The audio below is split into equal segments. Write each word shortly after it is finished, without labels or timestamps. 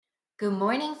Good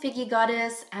morning, Figgy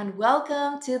Goddess, and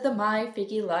welcome to the My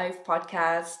Figgy Life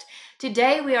podcast.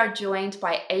 Today we are joined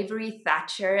by Avery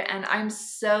Thatcher, and I'm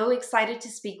so excited to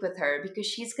speak with her because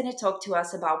she's going to talk to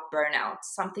us about burnout,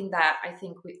 something that I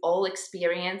think we all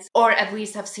experience, or at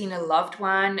least have seen a loved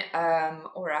one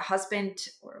or a husband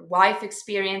or wife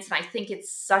experience. And I think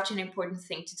it's such an important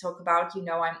thing to talk about. You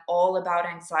know, I'm all about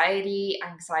anxiety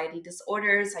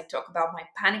disorders. I talk about my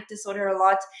panic disorder a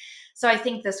lot. So I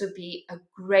think this would be a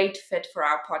great fit for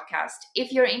our podcast.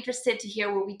 If you're interested to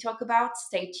hear what we talk about,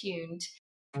 stay tuned.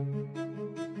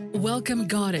 Welcome,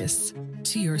 Goddess,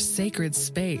 to your sacred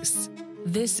space.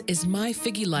 This is My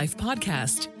Figgy Life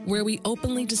podcast, where we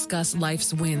openly discuss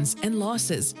life's wins and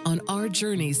losses on our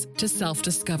journeys to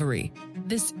self-discovery.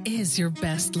 This is your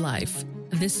best life.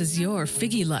 This is your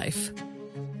Figgy Life.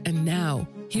 And now,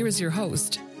 here is your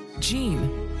host,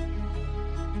 Jean.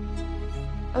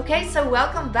 Okay, so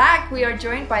welcome back. We are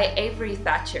joined by Avery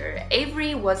Thatcher.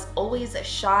 Avery was always a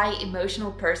shy,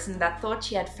 emotional person that thought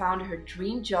she had found her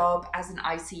dream job as an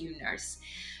ICU nurse.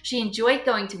 She enjoyed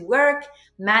going to work,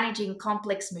 managing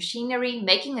complex machinery,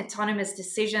 making autonomous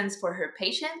decisions for her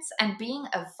patients, and being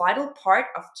a vital part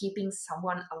of keeping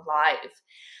someone alive.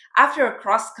 After a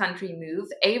cross-country move,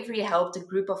 Avery helped a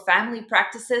group of family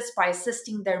practices by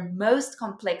assisting their most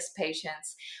complex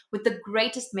patients with the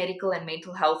greatest medical and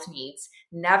mental health needs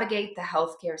navigate the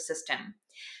healthcare system.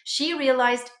 She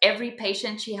realized every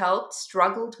patient she helped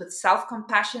struggled with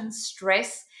self-compassion,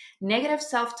 stress, negative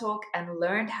self-talk, and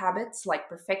learned habits like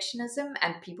perfectionism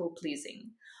and people-pleasing.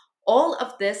 All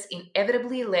of this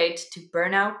inevitably led to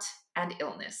burnout and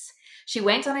illness. She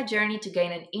went on a journey to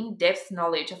gain an in-depth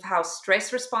knowledge of how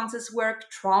stress responses work,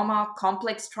 trauma,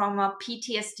 complex trauma,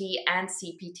 PTSD, and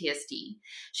CPTSD.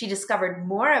 She discovered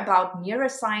more about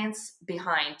neuroscience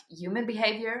behind human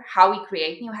behavior, how we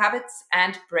create new habits,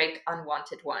 and break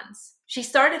unwanted ones. She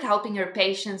started helping her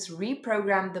patients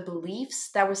reprogram the beliefs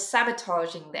that were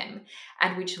sabotaging them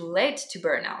and which led to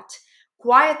burnout,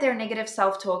 quiet their negative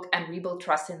self-talk, and rebuild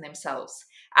trust in themselves.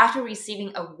 After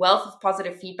receiving a wealth of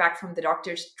positive feedback from the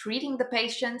doctors treating the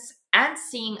patients and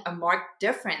seeing a marked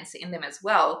difference in them as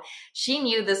well, she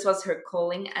knew this was her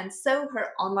calling, and so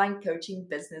her online coaching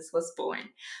business was born.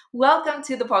 Welcome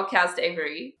to the podcast,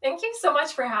 Avery. Thank you so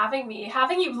much for having me.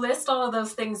 Having you list all of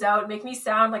those things out make me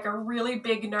sound like a really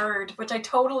big nerd, which I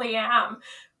totally am.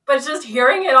 But just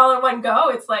hearing it all in one go,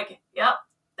 it's like, yep.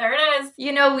 There it is.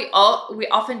 You know, we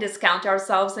often discount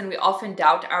ourselves and we often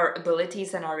doubt our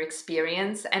abilities and our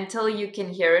experience until you can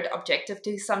hear it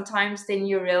objectively sometimes. Then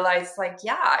you realize like,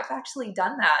 yeah, I've actually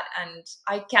done that and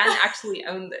I can actually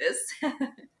own this.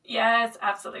 Yes,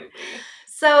 absolutely.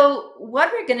 So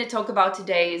what we're going to talk about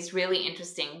today is really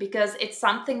interesting because it's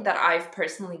something that I've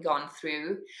personally gone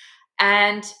through,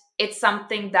 and it's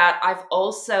something that I've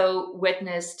also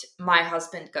witnessed my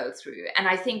husband go through. And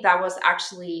I think that was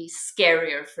actually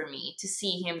scarier for me to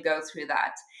see him go through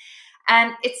that.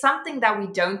 And it's something that we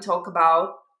don't talk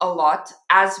about a lot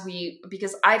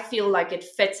because I feel like it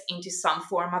fits into some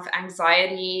form of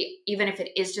anxiety, even if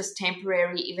it is just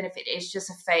temporary, even if it is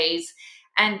just a phase.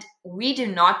 And we do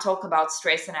not talk about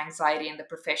stress and anxiety in the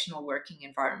professional working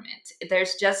environment.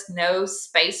 There's just no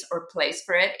space or place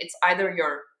for it. It's either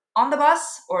you're on the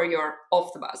bus or you're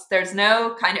off the bus. There's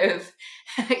no kind of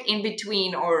in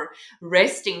between or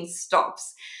resting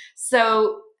stops.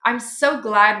 So I'm so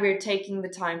glad we're taking the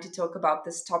time to talk about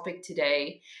this topic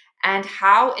today and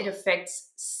how it affects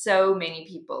so many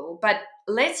people. But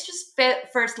let's just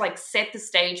first set the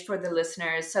stage for the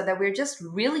listeners so that we're just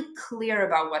really clear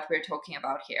about what we're talking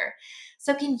about here.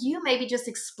 So can you maybe just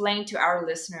explain to our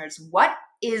listeners, what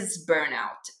is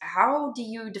burnout? How do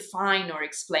you define or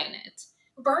explain it?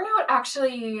 Burnout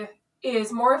actually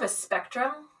is more of a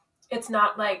spectrum. It's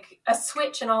not like a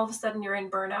switch and all of a sudden you're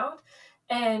in burnout.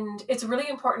 And it's really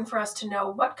important for us to know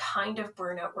what kind of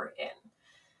burnout we're in.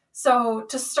 So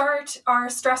to start, our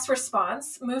stress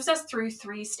response moves us through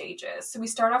 3 stages. So we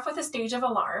start off with a stage of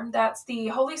alarm. That's the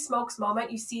holy smokes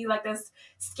moment. You see like this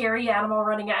scary animal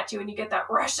running at you and you get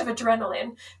that rush of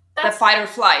adrenaline. That's the fight or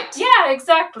flight. Yeah,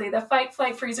 exactly. The fight,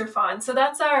 flight, freeze, or fawn. So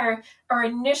that's our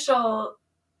initial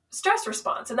stress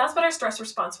response. And that's what our stress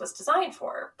response was designed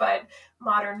for. But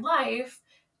modern life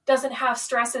doesn't have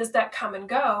stresses that come and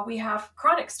go. We have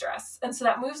chronic stress. And so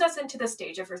that moves us into the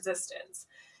stage of resistance.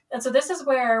 And so this is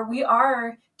where we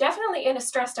are definitely in a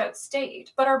stressed out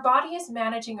state, but our body is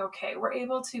managing okay. We're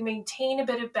able to maintain a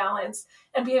bit of balance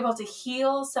and be able to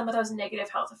heal some of those negative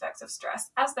health effects of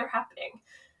stress as they're happening.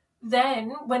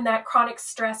 Then when that chronic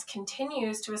stress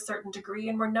continues to a certain degree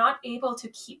and we're not able to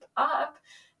keep up,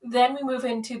 Then we move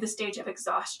into the stage of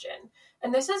exhaustion.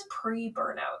 And this is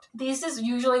pre-burnout. This is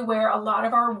usually where a lot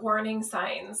of our warning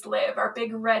signs live, our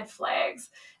big red flags.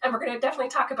 And we're going to definitely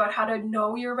talk about how to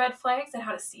know your red flags and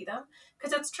how to see them,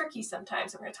 because it's tricky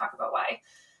sometimes. We're going to talk about why.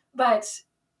 But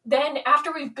then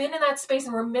after we've been in that space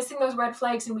and we're missing those red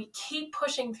flags and we keep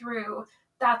pushing through,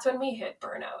 that's when we hit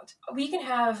burnout. We can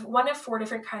have one of 4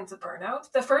 different kinds of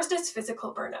burnout. The first is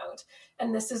physical burnout.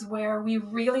 And this is where we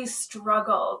really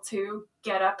struggle to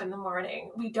get up in the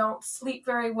morning. We don't sleep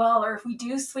very well, or if we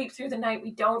do sleep through the night, we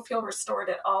don't feel restored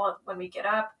at all when we get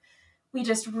up. We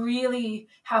just really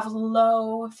have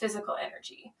low physical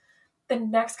energy. The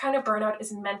next kind of burnout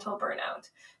is mental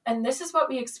burnout. And this is what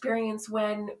we experience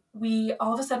when we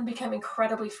all of a sudden become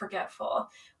incredibly forgetful,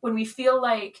 when we feel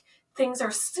like things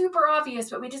are super obvious,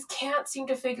 but we just can't seem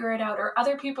to figure it out. Or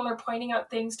other people are pointing out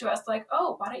things to us like,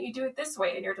 oh, why don't you do it this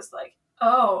way? And you're just like,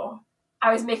 oh,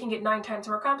 I was making it 9 times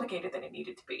more complicated than it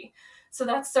needed to be. So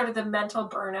that's sort of the mental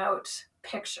burnout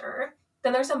picture.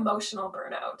 Then there's emotional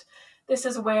burnout. This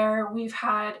is where we've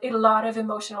had a lot of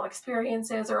emotional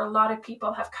experiences, or a lot of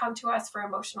people have come to us for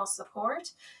emotional support,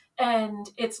 and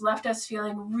it's left us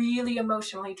feeling really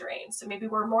emotionally drained. So maybe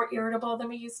we're more irritable than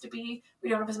we used to be. We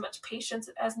don't have as much patience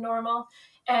as normal.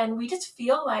 And we just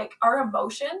feel like our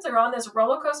emotions are on this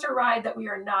roller coaster ride that we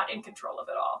are not in control of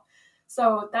at all.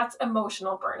 So that's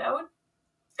emotional burnout.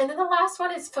 And then the last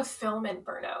one is fulfillment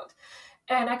burnout.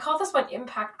 And I call this one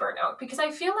impact burnout, because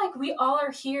I feel like we all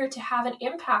are here to have an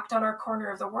impact on our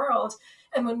corner of the world.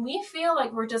 And when we feel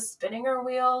like we're just spinning our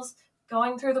wheels,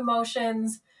 going through the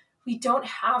motions, we don't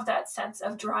have that sense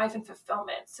of drive and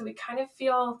fulfillment. So we kind of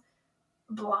feel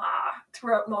blah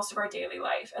throughout most of our daily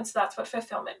life. And so that's what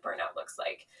fulfillment burnout looks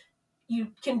like. You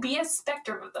can be a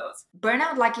spectrum of those.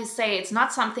 Burnout, like you say, it's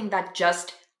not something that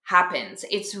just happens.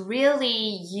 It's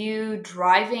really you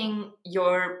driving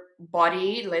your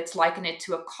body, let's liken it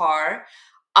to a car,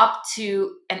 up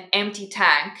to an empty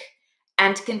tank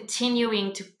and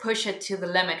continuing to push it to the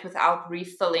limit without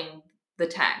refilling the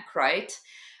tank, right?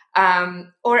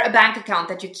 Or a bank account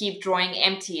that you keep drawing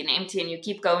empty and you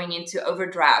keep going into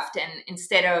overdraft, and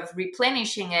instead of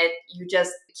replenishing it, you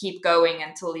just keep going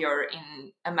until you're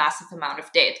in a massive amount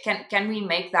of debt. Can we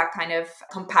make that kind of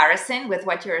comparison with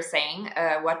what you're saying,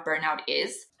 what burnout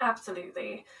is?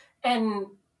 Absolutely. And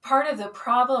part of the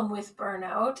problem with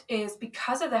burnout is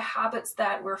because of the habits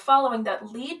that we're following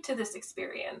that lead to this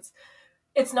experience.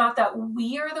 It's not that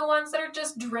we are the ones that are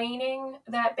just draining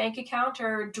that bank account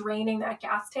or draining that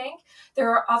gas tank.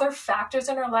 There are other factors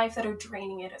in our life that are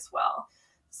draining it as well.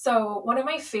 So one of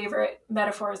my favorite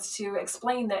metaphors to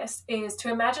explain this is to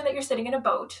imagine that you're sitting in a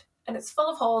boat and it's full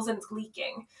of holes and it's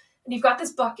leaking. And you've got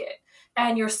this bucket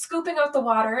and you're scooping out the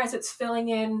water as it's filling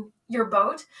in your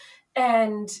boat.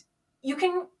 And you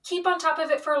can keep on top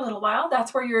of it for a little while.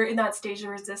 That's where you're in that stage of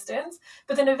resistance.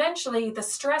 But then eventually the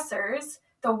stressors,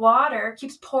 the water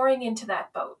keeps pouring into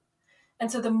that boat.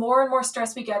 And so the more and more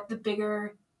stress we get, the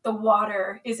bigger the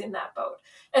water is in that boat.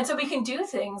 And so we can do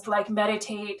things like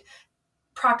meditate,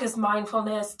 practice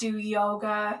mindfulness, do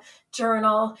yoga,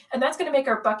 journal, and that's going to make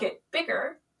our bucket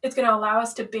bigger. It's going to allow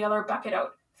us to bail our bucket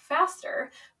out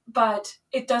faster, but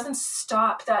it doesn't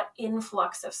stop that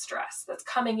influx of stress that's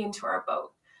coming into our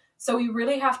boat. So we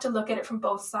really have to look at it from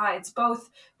both sides, both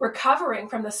recovering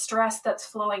from the stress that's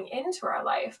flowing into our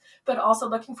life, but also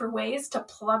looking for ways to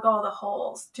plug all the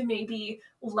holes to maybe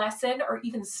lessen or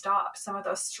even stop some of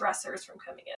those stressors from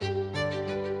coming in.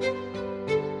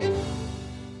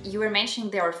 You were mentioning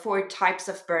there are 4 types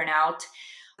of burnout,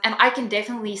 and I can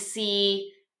definitely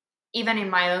see, even in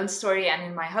my own story and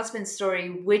in my husband's story,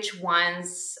 which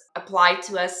ones apply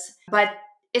to us. But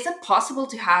is it possible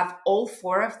to have all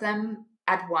 4 of them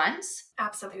at once?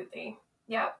 Absolutely.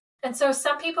 Yeah. And so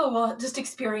some people will just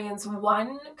experience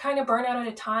one kind of burnout at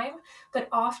a time, but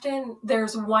often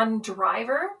there's one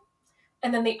driver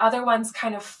and then the other ones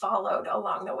kind of followed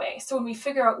along the way. So when we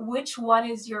figure out which one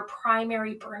is your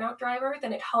primary burnout driver,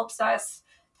 then it helps us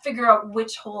figure out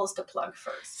which holes to plug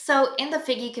first. So in the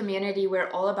Figgy community,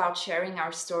 we're all about sharing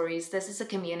our stories. This is a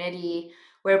community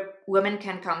where women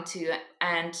can come to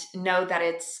and know that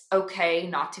it's okay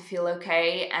not to feel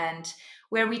okay, and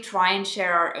where we try and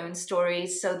share our own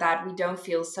stories so that we don't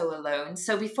feel so alone.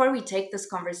 So before we take this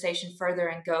conversation further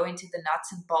and go into the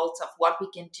nuts and bolts of what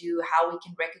we can do, how we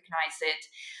can recognize it,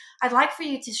 I'd like for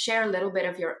you to share a little bit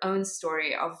of your own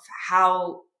story of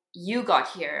how you got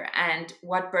here and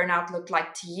what burnout looked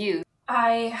like to you.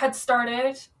 I had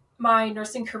started my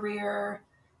nursing career,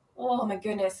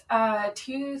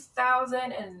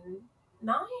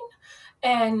 2009,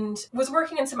 and was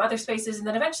working in some other spaces, and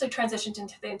then eventually transitioned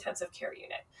into the intensive care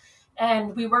unit.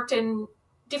 And we worked in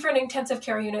different intensive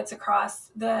care units across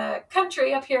the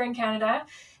country up here in Canada.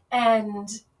 And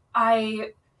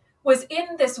I was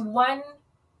in this one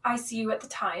ICU at the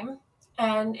time,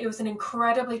 and it was an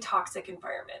incredibly toxic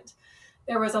environment.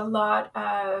 There was a lot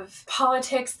of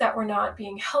politics that were not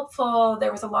being helpful.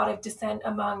 There was a lot of dissent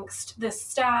amongst the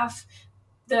staff.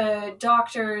 The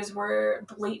doctors were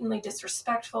blatantly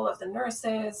disrespectful of the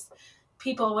nurses.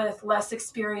 People with less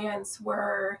experience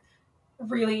were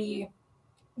really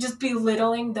just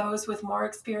belittling those with more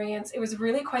experience. It was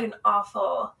really quite an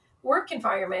awful work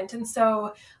environment. And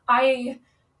so I,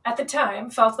 at the time,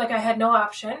 felt like I had no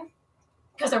option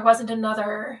because there wasn't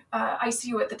another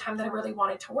ICU at the time that I really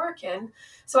wanted to work in.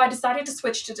 So I decided to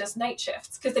switch to just night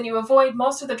shifts, because then you avoid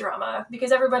most of the drama,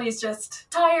 because everybody's just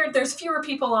tired. There's fewer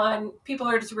people on. People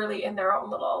are just really in their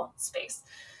own little space.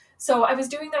 So I was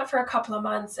doing that for a couple of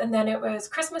months, and then it was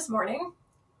Christmas morning,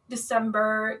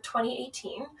 December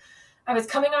 2018. I was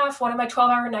coming off one of my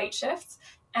 12-hour night shifts,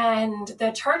 and the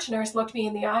charge nurse looked me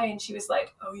in the eye and she was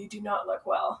like, "Oh, you do not look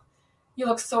well. You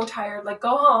look so tired. Like,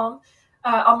 go home.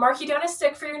 I'll mark you down as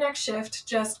sick for your next shift.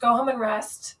 Just go home and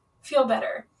rest. Feel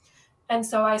better." And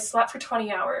so I slept for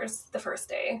 20 hours the first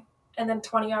day, and then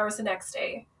 20 hours the next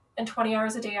day, and 20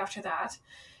 hours a day after that.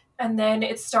 And then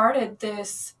it started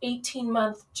this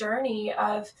 18-month journey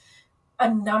of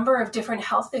a number of different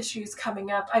health issues coming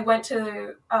up. I went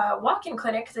to a walk-in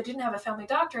clinic because I didn't have a family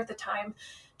doctor at the time,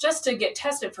 just to get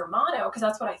tested for mono, because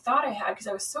that's what I thought I had, because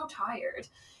I was so tired.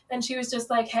 And she was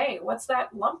just like, "Hey, what's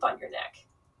that lump on your neck?"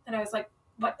 And I was like,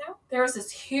 "What now?" There was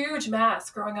this huge mass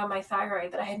growing on my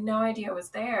thyroid that I had no idea was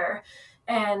there.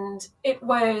 And it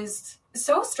was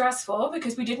so stressful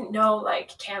because we didn't know,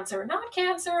 like, cancer, not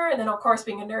cancer. And then, of course,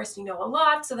 being a nurse, you know a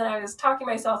lot. So then I was talking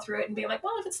myself through it and being like,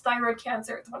 well, if it's thyroid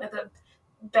cancer, it's one of the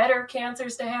better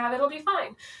cancers to have. It'll be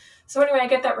fine. So anyway, I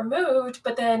get that removed,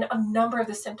 but then a number of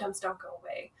the symptoms don't go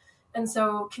away. And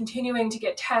so continuing to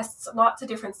get tests, lots of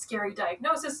different scary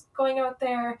diagnoses going out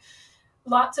there,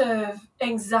 lots of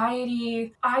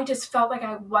anxiety. I just felt like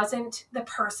I wasn't the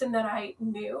person that I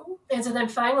knew. And so then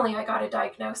finally I got a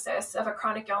diagnosis of a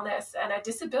chronic illness and a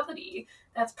disability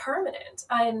that's permanent.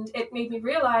 And it made me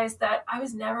realize that I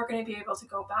was never going to be able to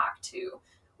go back to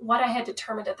what I had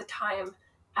determined at the time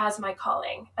as my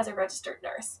calling as a registered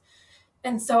nurse.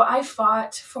 And so I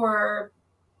fought for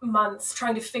months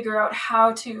trying to figure out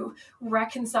how to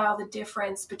reconcile the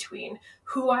difference between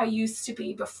who I used to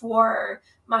be before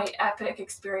my epic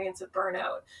experience of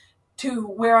burnout to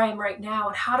where I am right now.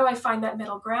 And how do I find that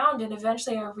middle ground? And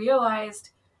eventually I realized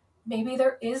maybe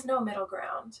there is no middle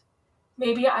ground.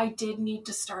 Maybe I did need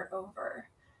to start over.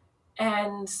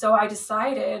 And so I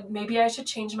decided maybe I should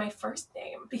change my first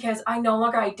name because I no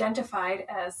longer identified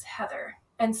as Heather.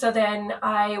 And so then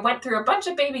I went through a bunch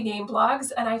of baby name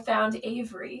blogs and I found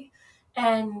Avery.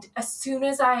 And as soon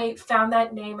as I found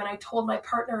that name and I told my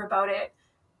partner about it,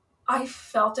 I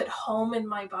felt at home in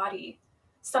my body,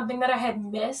 something that I had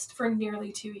missed for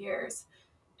nearly 2 years.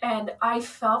 And I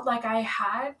felt like I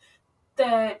had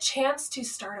the chance to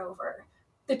start over,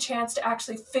 the chance to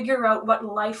actually figure out what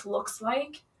life looks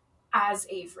like as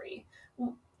Avery,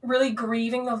 really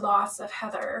grieving the loss of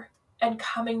Heather and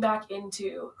coming back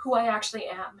into who I actually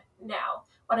am now,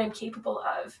 what I'm capable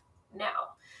of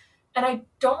now. And I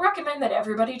don't recommend that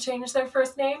everybody change their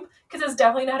first name because it's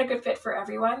definitely not a good fit for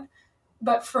everyone.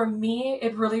 But for me,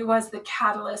 it really was the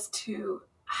catalyst to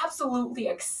absolutely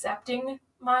accepting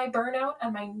my burnout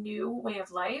and my new way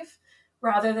of life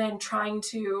rather than trying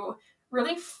to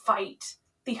really fight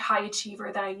the high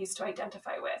achiever that I used to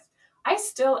identify with. I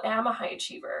still am a high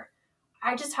achiever.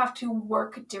 I just have to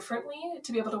work differently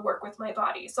to be able to work with my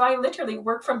body. So I literally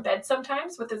work from bed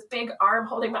sometimes with this big arm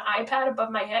holding my iPad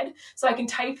above my head so I can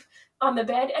type on the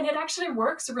bed, and it actually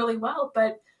works really well.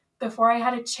 But before I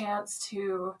had a chance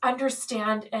to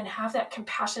understand and have that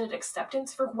compassionate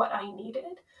acceptance for what I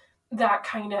needed, that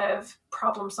kind of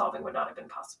problem solving would not have been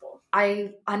possible.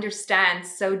 I understand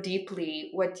so deeply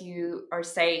what you are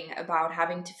saying about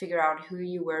having to figure out who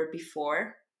you were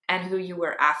before and who you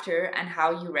were after and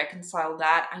how you reconcile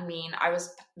that. I mean, I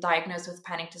was diagnosed with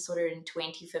panic disorder in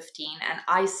 2015 and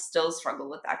I still struggle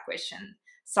with that question.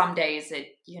 Some days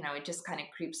it just kind of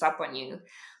creeps up on you.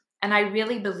 And I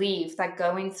really believe that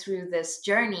going through this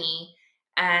journey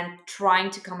and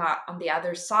trying to come out on the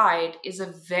other side is a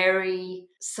very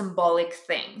symbolic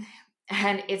thing.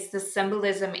 And it's the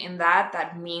symbolism in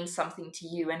that means something to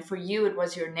you. And for you, it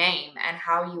was your name and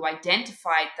how you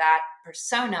identified that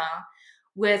persona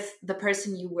with the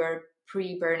person you were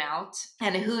pre-burnout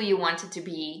and who you wanted to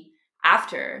be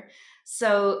after.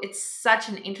 So it's such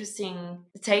an interesting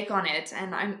take on it.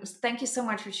 And thank you so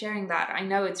much for sharing that. I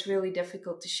know it's really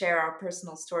difficult to share our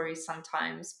personal stories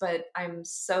sometimes, but I'm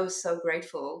so, so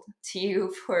grateful to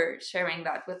you for sharing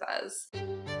that with us.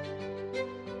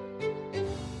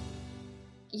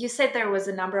 You said there was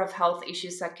a number of health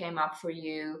issues that came up for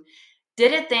you.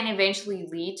 Did it then eventually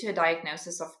lead to a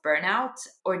diagnosis of burnout,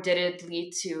 or did it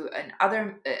lead to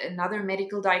another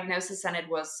medical diagnosis and it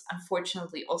was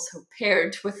unfortunately also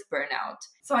paired with burnout?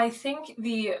 So I think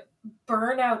the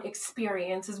burnout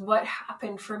experience is what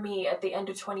happened for me at the end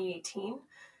of 2018.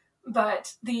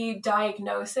 But the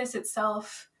diagnosis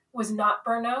itself was not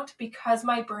burnout because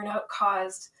my burnout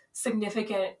caused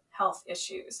significant health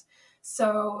issues.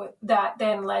 So that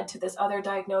then led to this other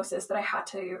diagnosis that I had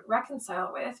to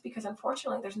reconcile with because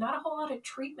unfortunately there's not a whole lot of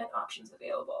treatment options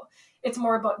available. It's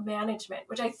more about management,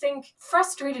 which I think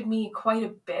frustrated me quite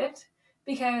a bit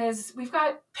because we've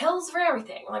got pills for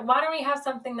everything. Like, why don't we have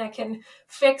something that can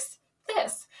fix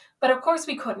this? But of course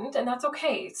we couldn't, and that's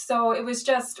okay. So it was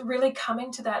just really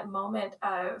coming to that moment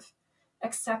of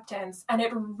acceptance. And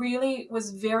it really was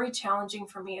very challenging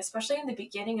for me, especially in the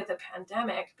beginning of the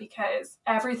pandemic, because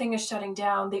everything is shutting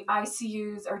down. The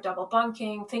ICUs are double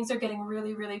bunking. Things are getting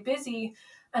really, really busy.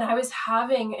 And I was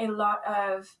having a lot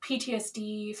of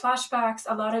PTSD flashbacks,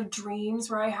 a lot of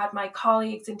dreams where I had my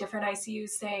colleagues in different ICUs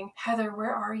saying, Heather,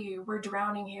 where are you? We're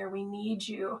drowning here. We need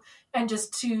you. And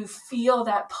just to feel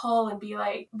that pull and be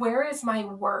like, where is my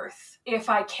worth if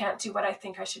I can't do what I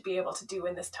think I should be able to do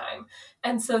in this time?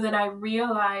 And so then I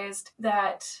realized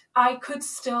that I could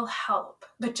still help,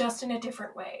 but just in a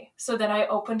different way. So then I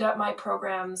opened up my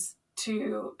programs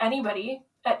to anybody.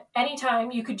 At any time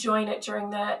you could join it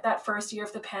during that first year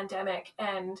of the pandemic,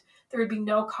 and there would be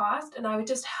no cost, and I would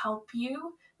just help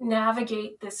you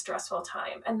navigate this stressful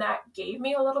time. And that gave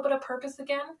me a little bit of purpose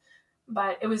again,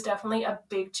 but it was definitely a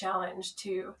big challenge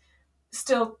to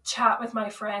still chat with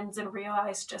my friends and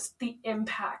realize just the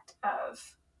impact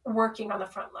of working on the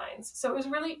front lines. So it was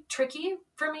really tricky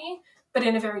for me, but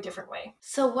in a very different way.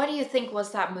 So, what do you think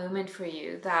was that moment for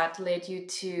you that led you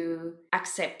to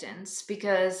acceptance?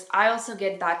 Because I also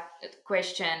get that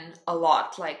question a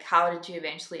lot, like, how did you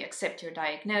eventually accept your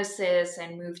diagnosis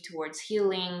and move towards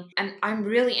healing? And I'm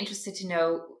really interested to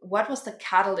know, what was the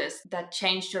catalyst that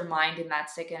changed your mind in that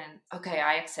second? Okay,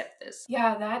 I accept this.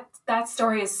 Yeah, that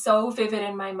story is so vivid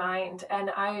in my mind, and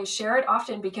I share it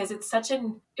often because it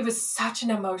was such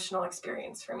an emotional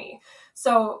experience for me.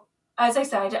 So as I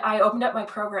said, I opened up my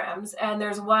programs, and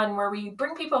there's one where we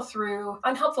bring people through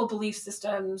unhelpful belief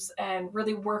systems and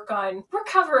really work on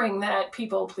recovering that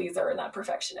people pleaser and that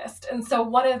perfectionist. And so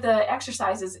one of the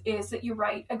exercises is that you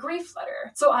write a grief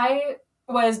letter. So I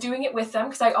was doing it with them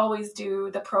because I always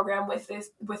do the program with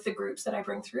the groups that I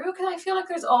bring through, because I feel like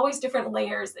there's always different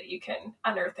layers that you can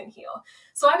unearth and heal.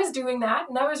 So I was doing that,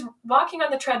 and I was walking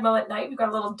on the treadmill at night. We've got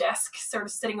a little desk sort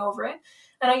of sitting over it.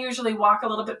 And I usually walk a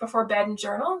little bit before bed and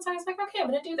journal. And so I was like, okay, I'm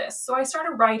going to do this. So I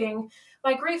started writing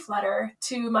my grief letter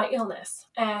to my illness.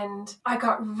 And I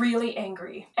got really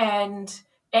angry. And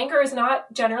anger is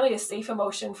not generally a safe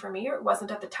emotion for me, or it wasn't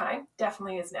at the time.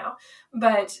 Definitely is now.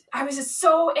 But I was just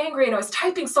so angry, and I was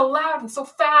typing so loud and so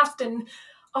fast. And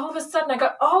all of a sudden, I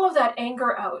got all of that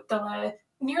anger out. The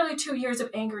nearly 2 years of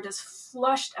anger just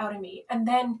flushed out of me. And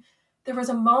then there was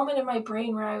a moment in my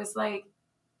brain where I was like,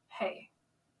 hey,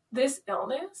 this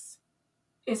illness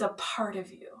is a part of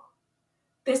you.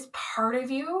 This part of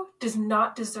you does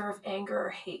not deserve anger or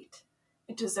hate.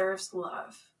 It deserves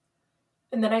love.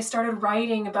 And then I started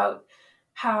writing about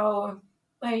how,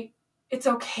 like, it's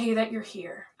okay that you're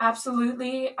here.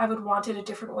 Absolutely, I would want it a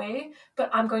different way, but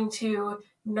I'm going to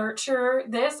nurture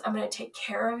this. I'm going to take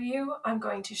care of you. I'm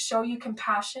going to show you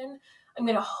compassion. I'm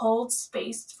going to hold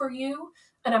space for you,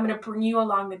 and I'm going to bring you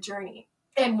along the journey.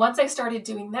 And once I started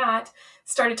doing that,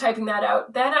 started typing that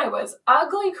out, then I was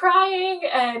ugly crying,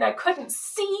 and I couldn't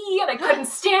see, and I couldn't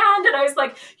stand, and I was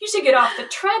like, you should get off the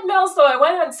treadmill. So I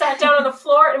went and sat down on the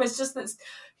floor, and it was just this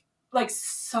like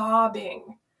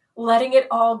sobbing, letting it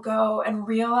all go, and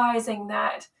realizing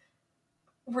that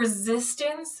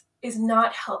resistance is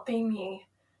not helping me,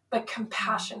 but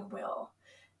compassion will.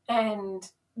 And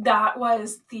that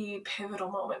was the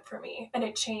pivotal moment for me, and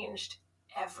it changed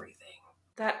everything.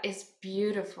 That is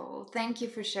beautiful. Thank you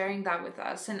for sharing that with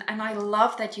us. And I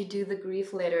love that you do the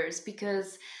grief letters,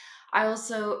 because I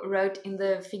also wrote in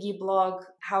the Figgy blog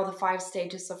how the 5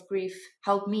 stages of grief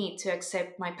helped me to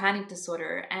accept my panic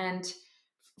disorder. And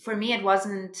for me, it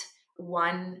wasn't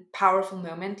one powerful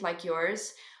moment like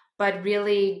yours, but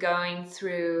really going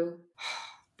through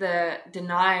the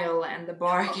denial and the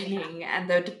bargaining and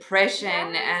the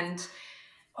depression and,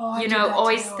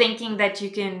 always too. thinking that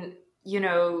you can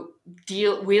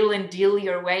wheel and deal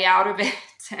your way out of it.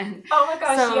 And oh my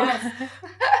gosh, yes.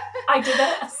 I did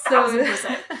that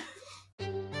 1,000%.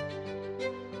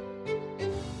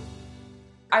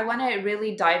 I want to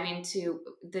really dive into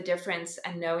the difference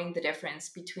and knowing the difference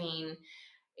between,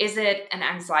 is it an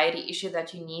anxiety issue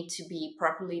that you need to be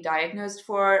properly diagnosed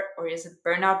for, or is it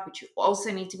burnout, which you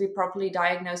also need to be properly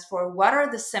diagnosed for? What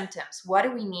are the symptoms? What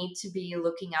do we need to be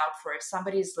looking out for if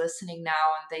somebody's listening now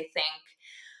and they think,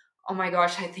 oh my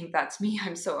gosh, I think that's me.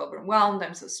 I'm so overwhelmed.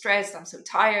 I'm so stressed. I'm so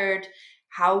tired.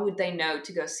 How would they know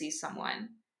to go see someone?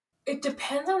 It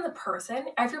depends on the person.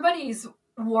 Everybody's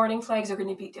warning flags are going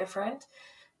to be different.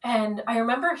 And I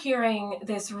remember hearing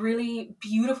this really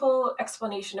beautiful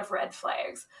explanation of red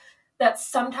flags, that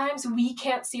sometimes we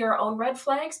can't see our own red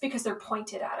flags because they're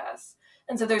pointed at us.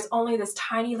 And so there's only this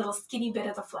tiny little skinny bit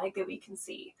of the flag that we can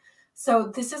see.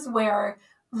 So this is where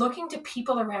looking to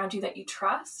people around you that you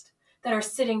trust, that are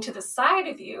sitting to the side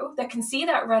of you, that can see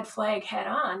that red flag head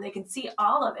on, they can see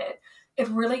all of it. It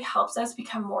really helps us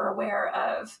become more aware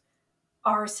of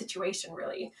our situation,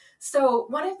 really. So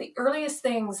one of the earliest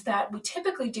things that we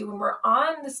typically do when we're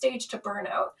on the stage to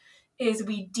burnout is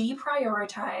we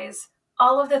deprioritize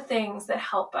all of the things that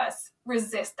help us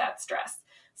resist that stress.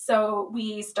 So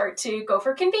we start to go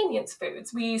for convenience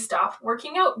foods. We stop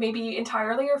working out, maybe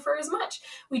entirely or for as much.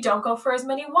 We don't go for as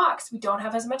many walks. We don't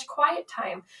have as much quiet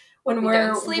time. When we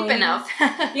don't sleep enough.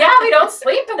 Yeah, we don't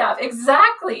sleep enough.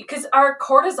 Exactly. Because our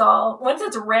cortisol, once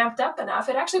it's ramped up enough,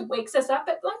 it actually wakes us up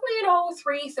at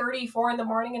 3:30, 4 in the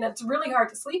morning, and it's really hard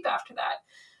to sleep after that.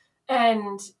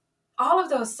 And all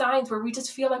of those signs where we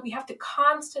just feel like we have to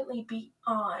constantly be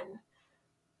on,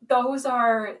 those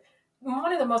are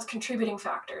one of the most contributing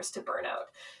factors to burnout.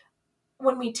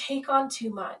 When we take on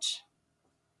too much,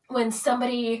 when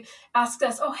somebody asks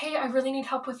us, oh, hey, I really need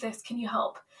help with this, can you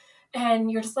help?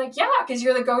 And you're just like, yeah, because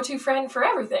you're the go-to friend for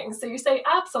everything. So you say,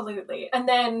 absolutely. And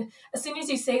then as soon as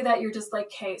you say that, you're just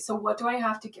like, hey, so what do I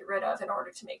have to get rid of in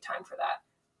order to make time for that?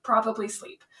 Probably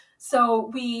sleep. So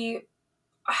we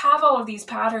have all of these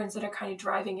patterns that are kind of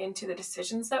driving into the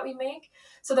decisions that we make.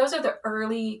 So those are the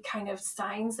early kind of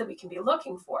signs that we can be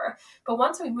looking for. But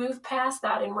once we move past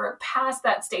that and we're past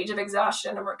that stage of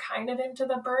exhaustion and we're kind of into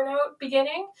the burnout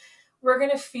beginning, we're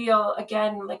going to feel,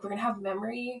 again, like we're going to have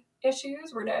memory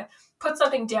issues. We're going to put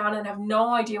something down and have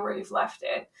no idea where we've left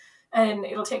it. And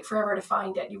it'll take forever to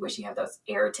find it. You wish you had those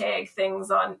AirTag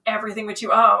things on everything that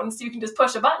you own so you can just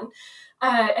push a button.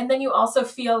 And then you also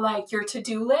feel like your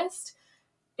to-do list,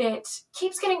 it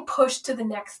keeps getting pushed to the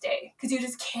next day because you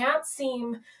just can't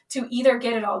seem to either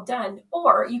get it all done,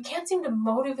 or you can't seem to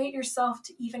motivate yourself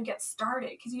to even get started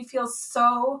because you feel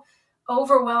so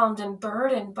overwhelmed and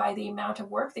burdened by the amount of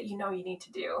work that you know you need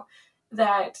to do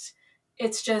that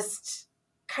it's just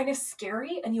kind of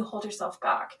scary and you hold yourself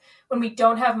back. When we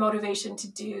don't have motivation to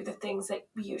do the things that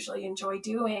we usually enjoy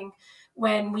doing,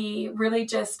 when we really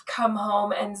just come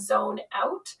home and zone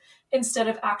out instead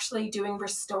of actually doing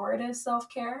restorative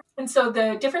self-care. And so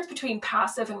the difference between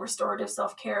passive and restorative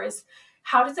self-care is,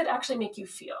 how does it actually make you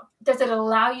feel? Does it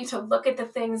allow you to look at the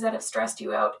things that have stressed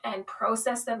you out and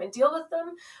process them and deal with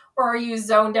them? Or are you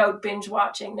zoned out binge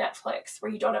watching Netflix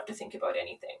where you don't have to think about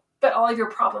anything, but all of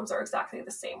your problems are exactly the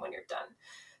same when you're done?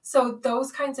 So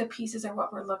those kinds of pieces are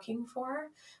what we're looking for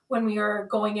when we are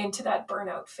going into that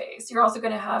burnout phase. You're also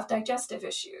going to have digestive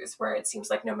issues where it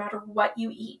seems like no matter what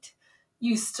you eat,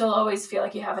 you still always feel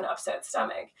like you have an upset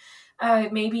stomach.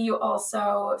 Maybe you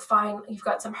also find you've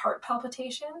got some heart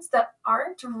palpitations that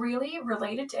aren't really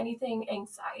related to anything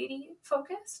anxiety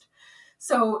focused.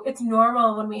 So it's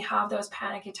normal when we have those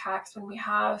panic attacks, when we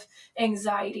have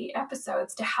anxiety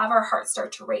episodes, to have our heart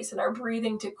start to race and our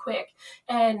breathing to quick.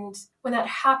 And when that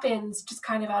happens just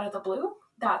kind of out of the blue,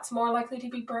 that's more likely to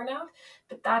be burnout.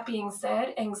 But that being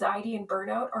said, anxiety and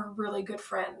burnout are really good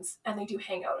friends and they do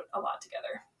hang out a lot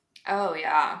together. Oh,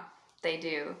 yeah, they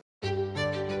do.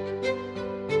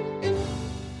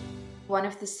 One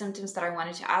of the symptoms that I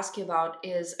wanted to ask you about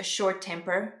is a short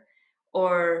temper,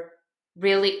 or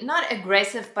really not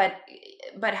aggressive, but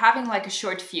having like a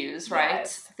short fuse, right?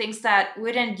 Yes. Things that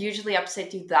wouldn't usually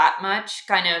upset you that much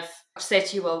kind of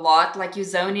upset you a lot. Like you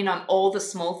zone in on all the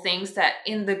small things that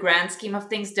in the grand scheme of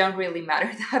things don't really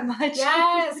matter that much.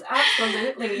 Yes,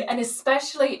 absolutely. And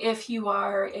especially if you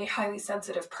are a highly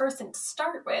sensitive person to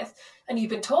start with, and you've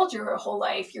been told your whole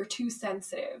life, you're too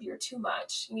sensitive, you're too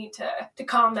much. You need to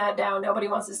calm that down. Nobody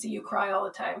wants to see you cry all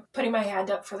the time. Putting my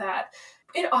hand up for that.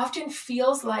 It often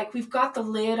feels like we've got the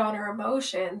lid on our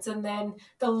emotions, and then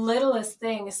the littlest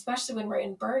thing, especially when we're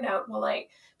in burnout, will like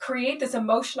create this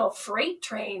emotional freight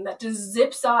train that just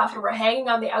zips off and we're hanging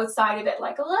on the outside of it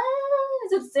like,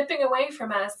 it's zipping away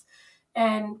from us.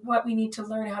 And what we need to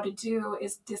learn how to do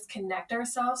is disconnect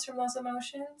ourselves from those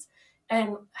emotions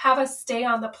and have us stay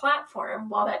on the platform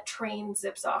while that train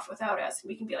zips off without us. And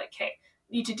we can be like, hey,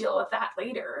 need to deal with that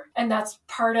later. And that's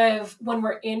part of when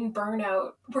we're in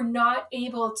burnout, we're not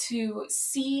able to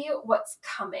see what's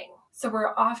coming. So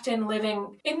we're often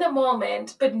living in the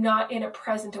moment, but not in a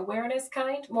present awareness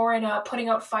kind, more in a putting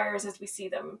out fires as we see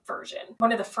them version.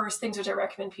 One of the first things which I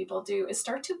recommend people do is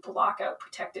start to block out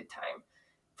protected time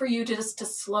for you to just to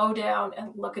slow down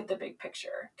and look at the big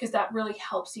picture, because that really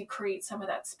helps you create some of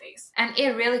that space. And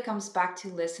it really comes back to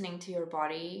listening to your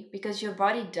body, because your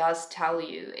body does tell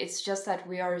you. It's just that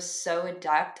we are so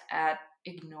adept at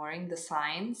ignoring the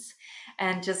signs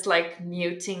and just like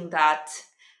muting that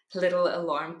little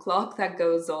alarm clock that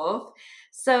goes off.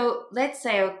 So let's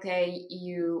say, okay,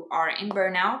 you are in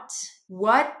burnout.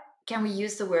 What can we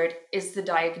use the word is the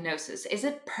diagnosis? Is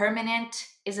it permanent?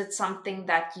 Is it something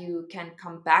that you can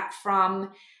come back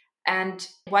from? And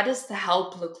what does the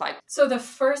help look like? So the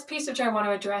first piece which I want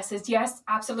to address is, yes,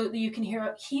 absolutely, you can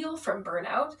heal from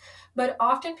burnout, but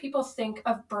often people think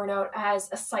of burnout as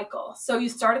a cycle. So you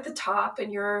start at the top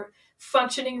and you're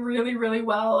functioning really, really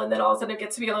well, and then all of a sudden it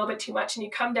gets to be a little bit too much, and you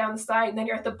come down the side, and then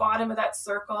you're at the bottom of that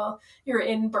circle, you're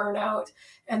in burnout,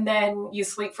 and then you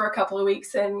sleep for a couple of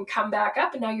weeks and come back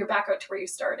up, and now you're back out to where you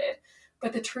started.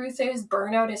 But the truth is,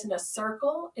 burnout isn't a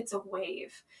circle, it's a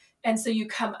wave. And so you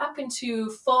come up into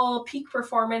full peak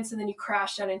performance, and then you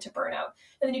crash down into burnout.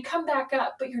 And then you come back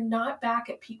up, but you're not back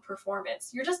at peak performance.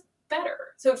 You're just better.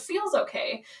 So it feels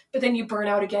okay, but then you burn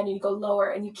out again and you go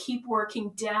lower, and you keep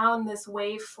working down this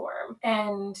waveform.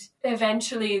 And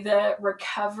eventually the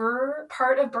recover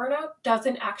part of burnout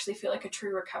doesn't actually feel like a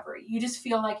true recovery. You just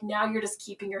feel like now you're just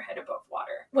keeping your head above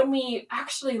water. When we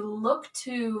actually look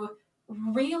to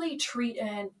really treat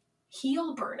and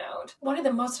heal burnout, one of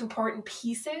the most important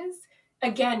pieces,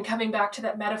 again, coming back to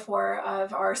that metaphor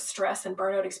of our stress and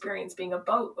burnout experience being a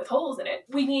boat with holes in it,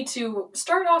 we need to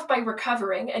start off by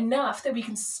recovering enough that we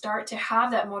can start to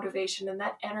have that motivation and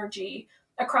that energy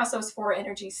across those 4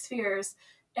 energy spheres,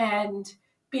 and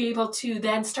be able to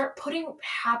then start putting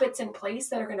habits in place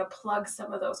that are going to plug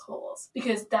some of those holes,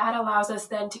 because that allows us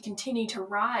then to continue to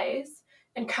rise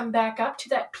and come back up to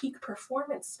that peak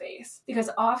performance space. Because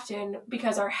often,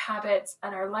 because our habits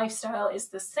and our lifestyle is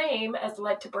the same as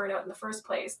led to burnout in the first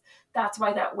place, that's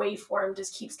why that waveform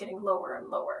just keeps getting lower and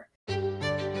lower.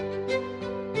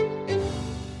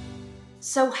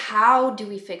 So how do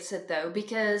we fix it though?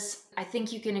 Because I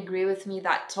think you can agree with me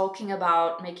that talking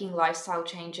about making lifestyle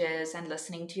changes and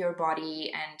listening to your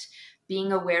body and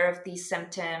being aware of these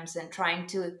symptoms and trying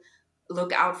to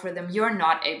look out for them, you're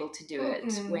not able to do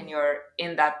it when you're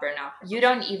in that burnout. You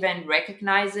don't even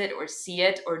recognize it or see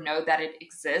it or know that it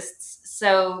exists.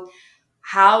 So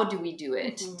how do we do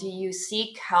it? Do you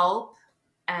seek help?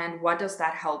 And what does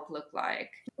that help look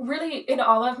like? Really, in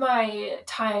all of my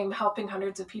time helping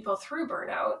hundreds of people through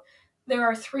burnout, there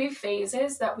are 3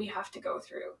 phases that we have to go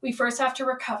through. We first have to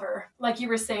recover. Like you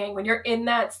were saying, when you're in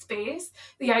that space,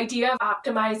 the idea of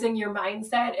optimizing your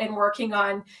mindset and working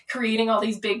on creating all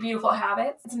these big, beautiful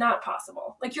habits, it's not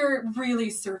possible. Like, you're really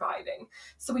surviving.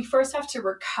 So we first have to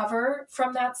recover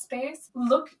from that space.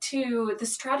 Look to the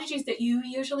strategies that you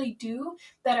usually do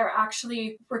that are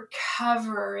actually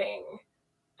recovering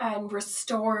and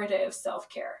restorative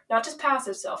self-care, not just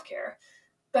passive self-care,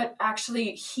 but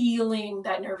actually healing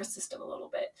that nervous system a little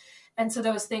bit. And so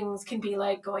those things can be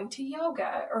like going to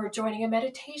yoga or joining a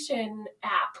meditation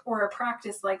app or a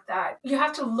practice like that. You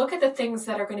have to look at the things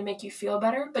that are going to make you feel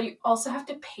better, but you also have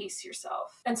to pace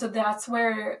yourself. And so that's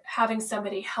where having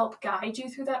somebody help guide you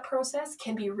through that process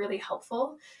can be really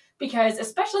helpful, because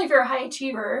especially if you're a high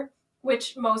achiever,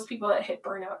 which most people that hit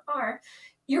burnout are,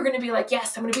 you're going to be like,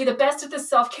 yes, I'm going to be the best at this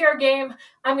self-care game.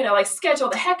 I'm going to like schedule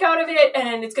the heck out of it,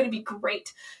 and it's going to be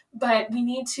great. But we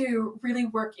need to really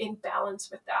work in balance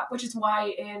with that, which is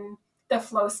why in the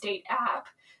Flow State app,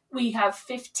 we have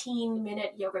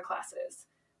 15-minute yoga classes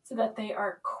so that they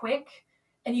are quick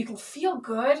and you can feel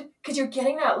good because you're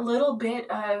getting that little bit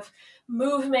of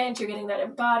movement, you're getting that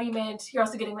embodiment, you're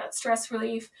also getting that stress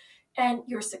relief, and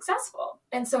you're successful.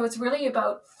 And so it's really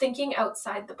about thinking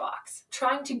outside the box,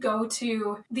 trying to go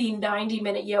to the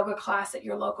 90-minute yoga class at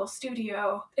your local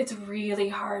studio. It's really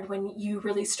hard when you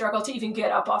really struggle to even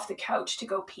get up off the couch to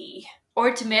go pee.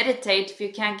 Or to meditate if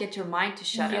you can't get your mind to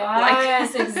shut up.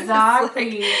 Yes,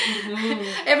 exactly.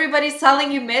 Everybody's telling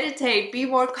you meditate, be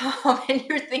more calm, and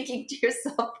you're thinking to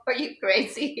yourself, are you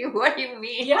crazy? What do you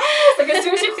mean? Yes, like as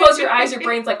soon as you close your eyes, your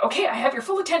brain's like, okay, I have your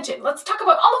full attention. Let's talk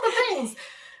about all of the things.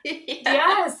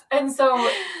 Yes. And so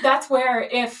that's where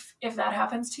if if that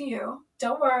happens to you.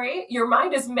 Don't worry. Your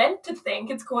mind is meant to think.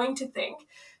 It's going to think.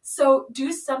 So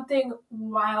do something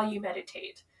while you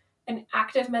meditate. An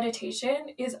active meditation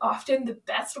is often the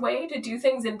best way to do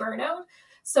things in burnout.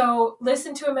 So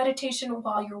listen to a meditation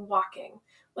while you're walking.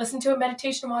 Listen to a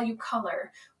meditation while you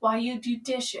color, while you do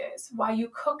dishes, while you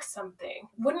cook something.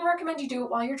 Wouldn't recommend you do it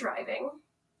while you're driving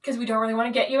because we don't really want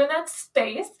to get you in that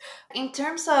space. In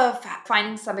terms of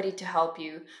finding somebody to help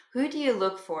you, who do you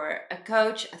look for? A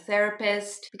coach, a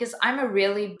therapist? Because I'm a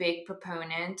really big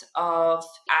proponent of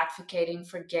advocating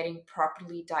for getting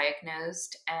properly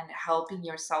diagnosed and helping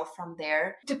yourself from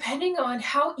there. Depending on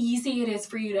how easy it is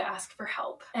for you to ask for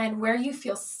help and where you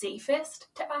feel safest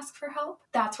to ask for help,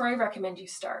 that's where I recommend you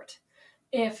start.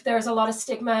 If there's a lot of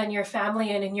stigma in your family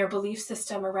and in your belief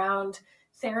system around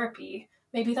therapy,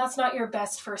 maybe that's not your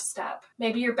best first step.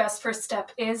 Maybe your best first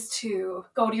step is to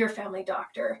go to your family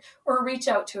doctor or reach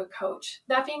out to a coach.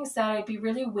 That being said, I'd be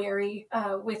really wary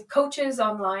with coaches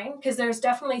online because there's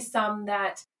definitely some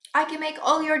that I can make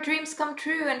all your dreams come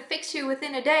true and fix you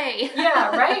within a day.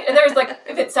 Yeah, right? And there's like,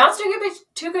 if it sounds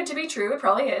too good to be true, it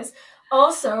probably is.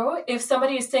 Also, if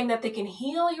somebody is saying that they can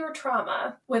heal your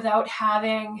trauma without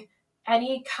having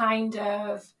any kind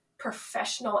of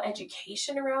professional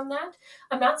education around that,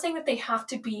 I'm not saying that they have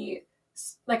to be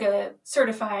like a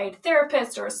certified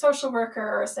therapist or a social worker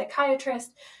or a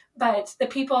psychiatrist, but the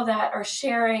people that are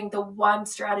sharing the one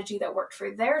strategy that worked for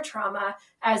their trauma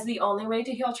as the only way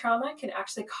to heal trauma can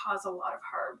actually cause a lot of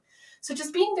harm. So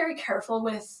just being very careful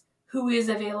with who is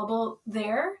available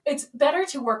there. It's better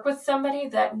to work with somebody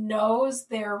that knows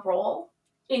their role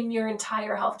in your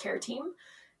entire healthcare team,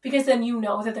 because then you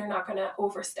know that they're not going to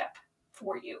overstep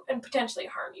for you and potentially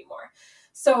harm you more.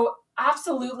 So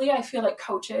absolutely, I feel like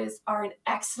coaches are an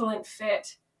excellent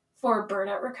fit for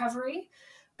burnout recovery,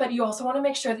 but you also want to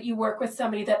make sure that you work with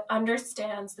somebody that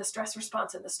understands the stress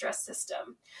response and the stress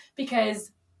system,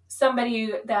 because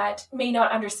somebody that may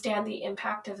not understand the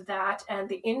impact of that and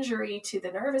the injury to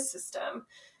the nervous system,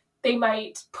 they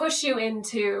might push you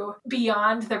into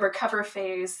beyond the recover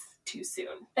phase too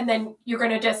soon. And then you're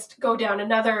going to just go down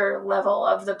another level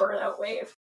of the burnout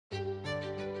wave.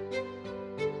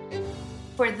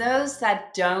 For those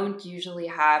that don't usually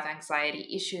have anxiety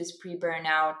issues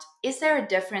pre-burnout, is there a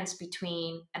difference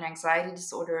between an anxiety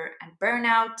disorder and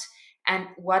burnout? And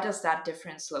what does that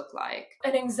difference look like?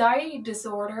 An anxiety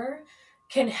disorder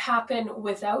can happen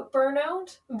without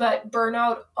burnout, but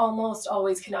burnout almost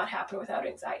always cannot happen without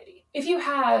anxiety. If you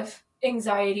have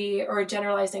anxiety or a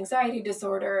generalized anxiety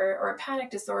disorder or a panic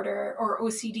disorder or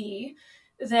OCD,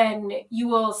 then you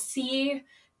will see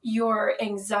your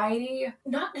anxiety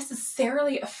not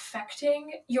necessarily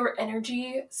affecting your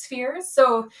energy spheres.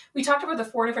 So we talked about the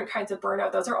 4 different kinds of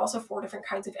burnout. Those are also 4 different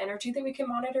kinds of energy that we can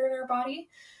monitor in our body.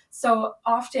 So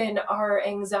often our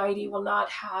anxiety will not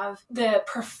have the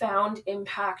profound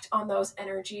impact on those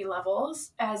energy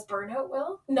levels as burnout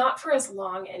will. Not for as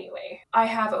long anyway. I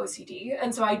have OCD,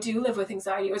 and so I do live with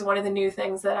anxiety. It was one of the new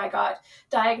things that I got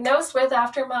diagnosed with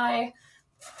after my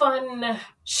fun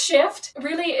shift.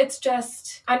 Really, it's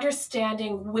just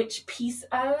understanding which piece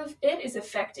of it is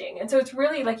affecting. And so it's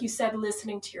really, like you said,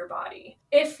 listening to your body.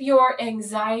 If your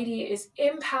anxiety is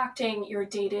impacting your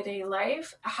day-to-day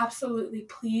life, absolutely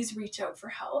please reach out for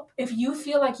help. If you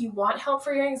feel like you want help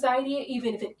for your anxiety,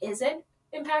 even if it isn't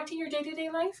impacting your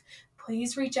day-to-day life,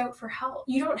 please reach out for help.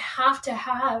 You don't have to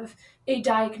have a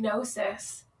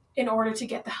diagnosis in order to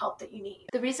get the help that you need.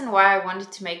 The reason why I wanted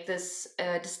to make this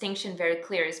distinction very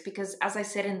clear is because, as I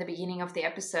said in the beginning of the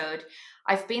episode,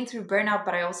 I've been through burnout,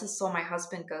 but I also saw my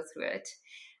husband go through it.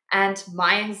 And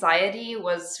my anxiety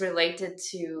was related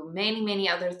to many, many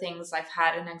other things. I've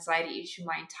had an anxiety issue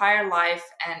my entire life,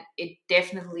 and it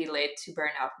definitely led to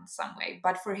burnout in some way.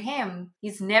 But for him,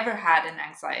 he's never had an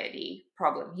anxiety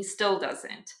problem. He still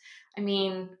doesn't. I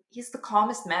mean, he's the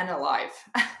calmest man alive.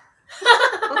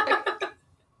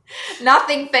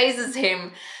 Nothing phases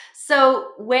him.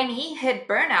 So when he hit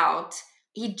burnout,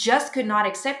 he just could not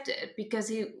accept it because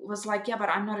he was like, yeah, but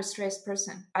I'm not a stressed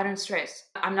person. I don't stress.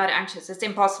 I'm not anxious. It's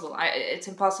impossible. It's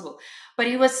impossible. But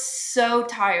he was so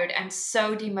tired and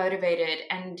so demotivated,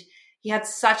 and he had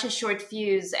such a short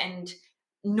fuse, and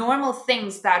normal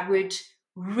things that would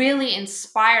really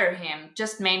inspire him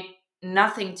just meant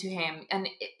nothing to him. And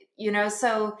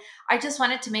so I just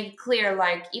wanted to make it clear,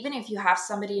 like, even if you have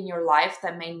somebody in your life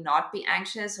that may not be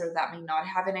anxious or that may not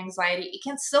have an anxiety, it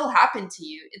can still happen to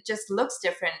you. It just looks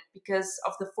different because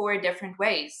of the 4 different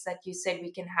ways that you said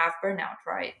we can have burnout,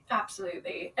 right?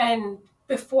 Absolutely. And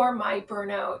before my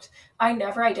burnout, I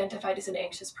never identified as an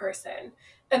anxious person.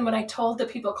 And when I told the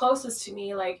people closest to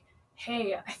me, like,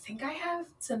 hey, I think I have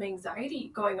some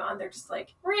anxiety going on. They're just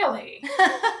like, really?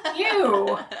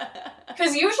 You?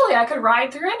 Because usually I could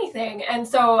ride through anything. And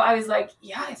so I was like,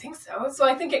 yeah, I think so. So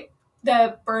I think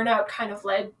the burnout kind of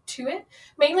led to it.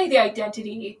 Mainly the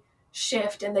identity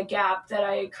shift and the gap that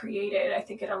I created. I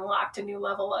think it unlocked a new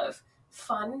level of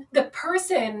fun. The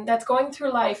person that's going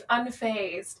through life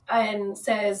unfazed and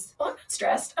says, well, I'm not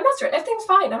stressed. I'm not stressed. Everything's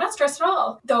fine. I'm not stressed at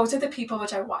all. Those are the people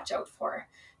which I watch out for.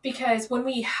 Because when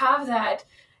we have that,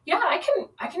 yeah, I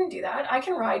can do that. I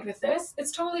can ride with this.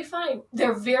 It's totally fine.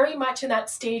 They're very much in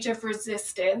that stage of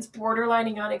resistance,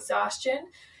 borderlining on exhaustion.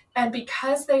 And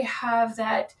because they have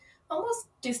that almost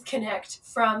disconnect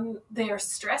from their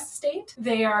stress state,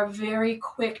 they are very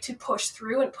quick to push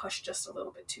through and push just a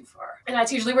little bit too far. And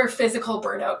that's usually where physical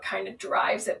burnout kind of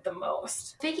drives it the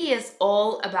most. Figgy is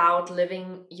all about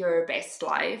living your best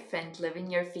life and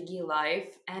living your Figgy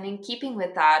life. And in keeping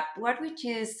with that, what would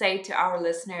you say to our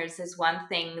listeners is one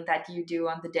thing that you do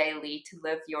on the daily to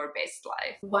live your best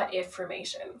life? What if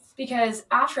affirmations? Because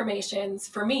affirmations,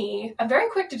 for me, I'm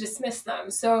very quick to dismiss them.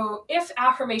 So if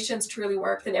affirmations truly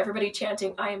work, then everybody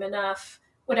chanting I am enough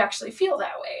would actually feel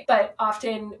that way. But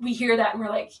often we hear that and we're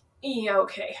like, yeah,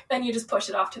 okay. And you just push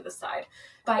it off to the side.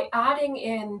 By adding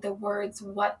in the words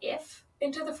what if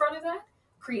into the front of that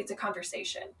creates a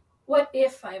conversation. What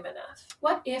if I'm enough?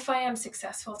 What if I am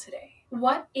successful today?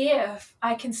 What if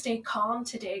I can stay calm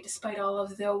today despite all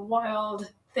of the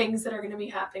wild things that are going to be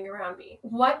happening around me?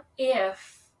 What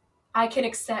if I can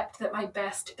accept that my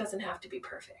best doesn't have to be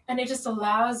perfect? And it just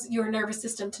allows your nervous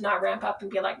system to not ramp up and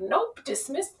be like, nope,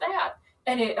 dismiss that.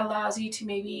 And it allows you to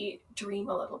maybe dream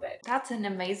a little bit. That's an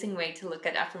amazing way to look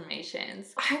at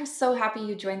affirmations. I'm so happy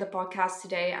you joined the podcast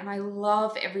today, and I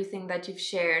love everything that you've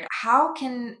shared. How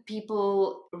can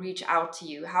people reach out to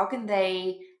you? How can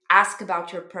they ask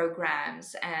about your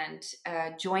programs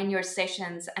and join your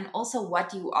sessions, and also what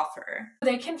do you offer?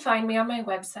 They can find me on my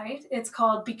website. It's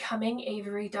called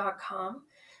becomingavery.com.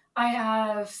 I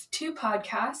have 2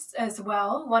 podcasts as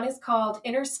well. One is called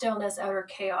Inner Stillness, Outer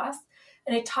Chaos,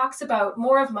 and it talks about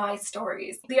more of my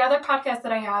stories. The other podcast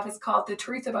that I have is called The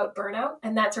Truth About Burnout,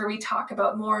 and that's where we talk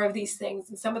about more of these things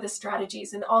and some of the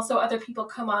strategies, and also other people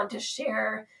come on to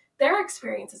share their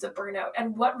experiences of burnout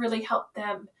and what really helped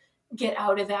them get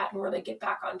out of that and really get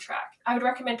back on track. I would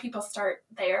recommend people start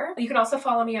there. You can also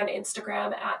follow me on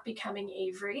Instagram at Becoming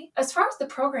Avery. As far as the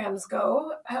programs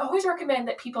go, I always recommend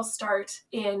that people start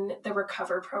in the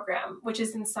Recover program, which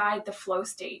is inside the Flow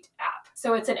State app.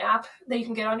 So it's an app that you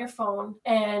can get on your phone,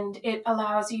 and it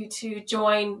allows you to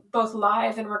join both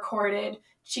live and recorded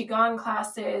Qigong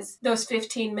classes, those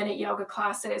 15-minute yoga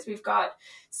classes. We've got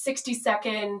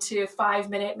 60-second to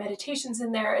 5-minute meditations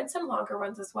in there and some longer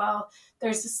ones as well.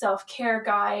 There's a self-care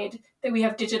guide that we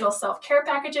have digital self-care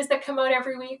packages that come out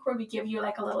every week where we give you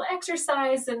like a little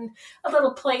exercise and a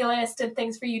little playlist and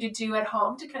things for you to do at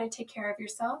home to kind of take care of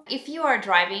yourself. If you are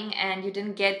driving and you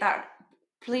didn't get that,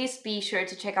 please be sure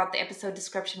to check out the episode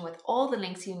description with all the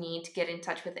links you need to get in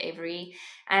touch with Avery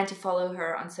and to follow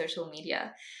her on social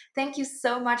media. Thank you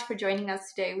so much for joining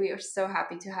us today. We are so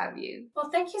happy to have you. Well,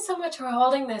 thank you so much for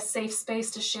holding this safe space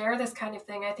to share this kind of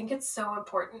thing. I think it's so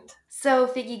important. So,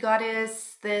 Figgy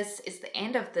Goddess, this is the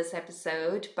end of this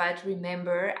episode, but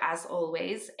remember, as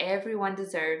always, everyone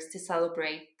deserves to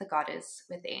celebrate the goddess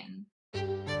within.